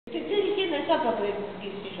ejemplo, qué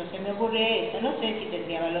sé yo, se me ocurre eso, no sé si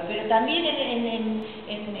tendría valor, pero también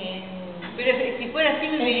pero si fuera así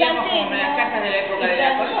viviríamos como en las casas de la época de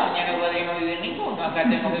la colonia, no podríamos vivir ninguno, acá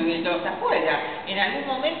tenemos que vivir todos afuera. En algún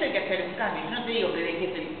momento hay que hacer un cambio, no te digo que dejes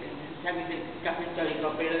saques el casco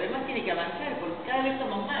histórico, pero además tiene que avanzar, porque cada vez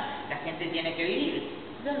somos más, la gente tiene que vivir.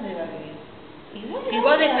 ¿Dónde va a vivir? Y bueno, si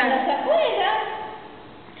vos dejas afuera.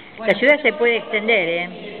 La ciudad se puede extender,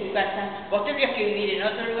 En tu casa. Vos tendrías que vivir en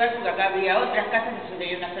otro lugar, porque acá había otras casas y solo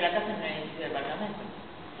había una sola casa en un edificio de departamento.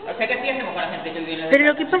 O sea, ¿qué hacemos con la gente que vive en los pero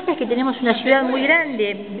lo que pasa es que tenemos una ciudad muy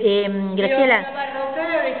grande, Graciela. Pero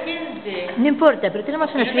abarrotada de gente. No importa, pero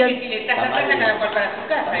tenemos una ciudad... Que si le estás a casa, cada cual para su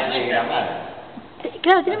casa.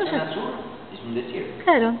 Claro, tenemos... La zona sur es un desierto.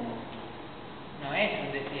 Claro. No es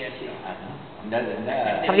un desierto. No.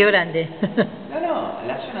 Río Grande. No,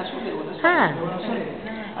 la zona sur de Buenos Aires. Ah,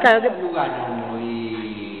 Claro, claro que... Lugano y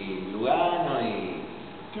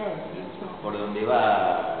por donde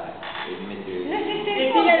va el metro.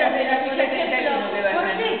 ¿Por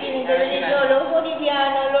qué tienen que venir todos los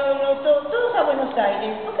bolivianos, todos a Buenos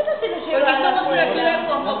Aires? ¿Por qué no se los llevan? Porque somos una ciudad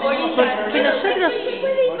cosmopolita. Porque nosotros...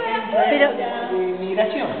 Pero...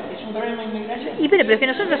 Inmigración, es un problema de inmigración. Y pero es que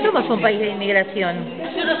nosotros somos un país de inmigración.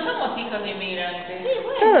 Nosotros somos hijos de inmigrantes.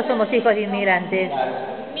 Todos somos hijos de inmigrantes.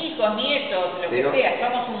 Hijos, nietos, lo Pero que sea,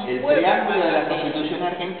 somos un el pueblo. preámbulo de la Constitución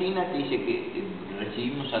argentina te dice que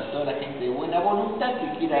recibimos a toda la gente de buena voluntad que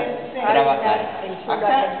quiera trabajar.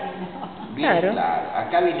 Acá, bien, Claro.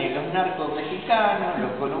 Acá vienen los narcos mexicanos,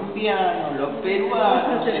 los colombianos, los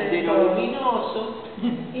peruanos, Sendero Luminoso.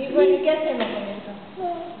 Y bueno, ¿qué hacemos con esto?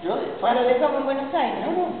 Lo dejamos en Buenos Aires.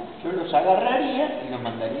 Yo los agarraría y los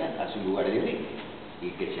mandaría a su lugar de origen y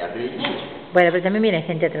que se arreglen ellos. Bueno, pero también viene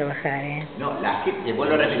gente a trabajar, ¿eh? No, la gente,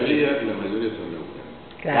 vuelvo a repetir, La mayoría son locales.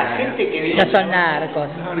 Claro. la gente que viene No son narcos.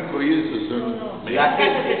 Narco y eso son... la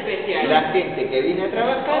gente que viene a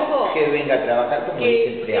trabajar, que venga a trabajar como dice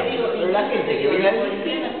el preámbulo. Pero la gente que viene a Los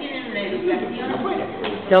bolivianos tienen una educación.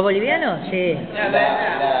 ¿Los bolivianos? Sí. La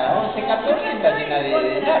 1114 está llena de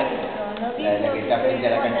narcos. La que está frente a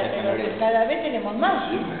la cancha de San Lorenzo. Cada vez tenemos más.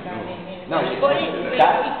 No, ¿Y qué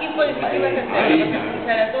podés hacer? ¿Vas a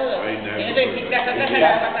expulsar a todos? Y no te decís casa a casa, la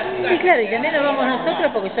vas a su Sí, casa. claro, y también nos vamos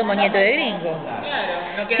nosotros porque somos nietos de gringos. Claro,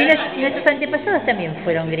 no Si, queda nadie. si nuestros antepasados también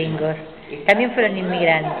fueron gringos, también fueron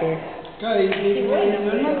inmigrantes. Sí, bueno,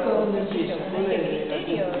 los narcos, ¿dónde empiezan? Con ese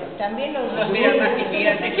criterio. También los eran más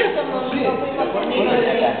inmigrantes que somos muy amigos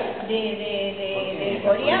de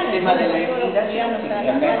coreanos. El tema de la inmigración.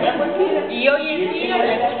 Y hoy en día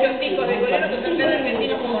hay muchos hijos de coreanos que son tan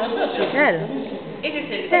argentinos como nosotros. Claro, Ese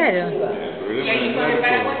es el claro. Y hay hijos de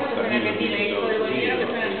paraguayos que son argentinos, y hay hijos de bolivianos que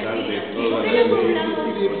son argentinos.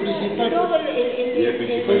 Todo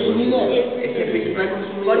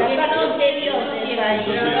Porque no se dio el país.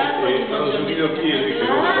 Estados Unidos quiere que vos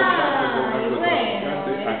compartas con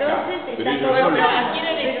narcotraficantes acá. Pero ellos no les... ¿A quién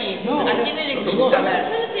elegís? ¿A quién elegís? A ver,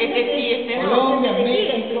 este sí, este no. Colombia,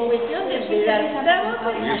 México, cuestión de dar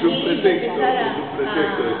trabajo Y es un pretexto de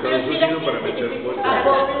Estados Unidos para meter fuerza. a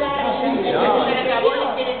poblar. Vos les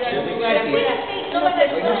querés dar un lugar afuera. No van a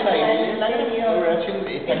Buenos Aires, la población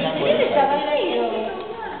está en Buenos Aires.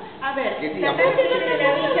 A ver, Que digamos,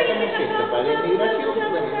 para la inmigración,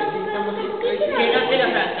 bueno, necesitamos